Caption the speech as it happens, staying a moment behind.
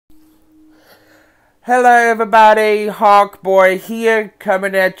Hello everybody, Hawkboy here,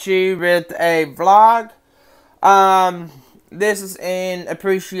 coming at you with a vlog. This is in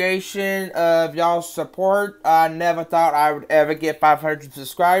appreciation of y'all's support. I never thought I would ever get 500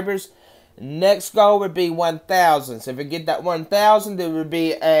 subscribers. Next goal would be 1,000. So if we get that 1,000, there would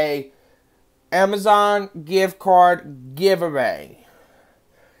be a Amazon gift card giveaway.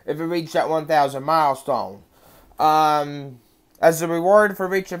 If we reach that 1,000 milestone. As a reward for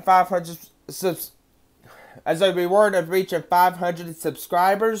reaching 500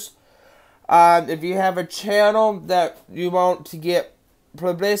 subscribers, if you have a channel that you want to get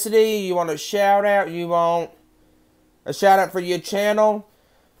publicity, you want a shout out, you want a shout out for your channel,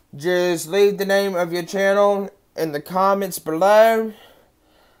 just leave the name of your channel in the comments below.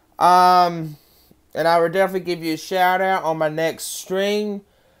 And I will definitely give you a shout out on my next stream.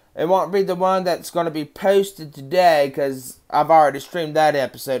 It won't be the one that's going to be posted today because I've already streamed that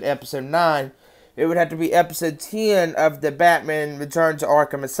episode, episode 9. It would have to be episode 10 of the Batman Return to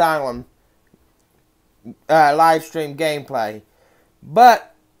Arkham Asylum live stream gameplay.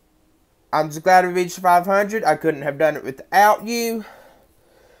 But I'm just glad we reached 500. I couldn't have done it without you.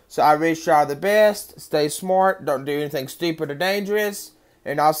 So I wish y'all the best. Stay smart. Don't do anything stupid or dangerous.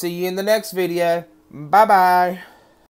 And I'll see you in the next video. Bye-bye.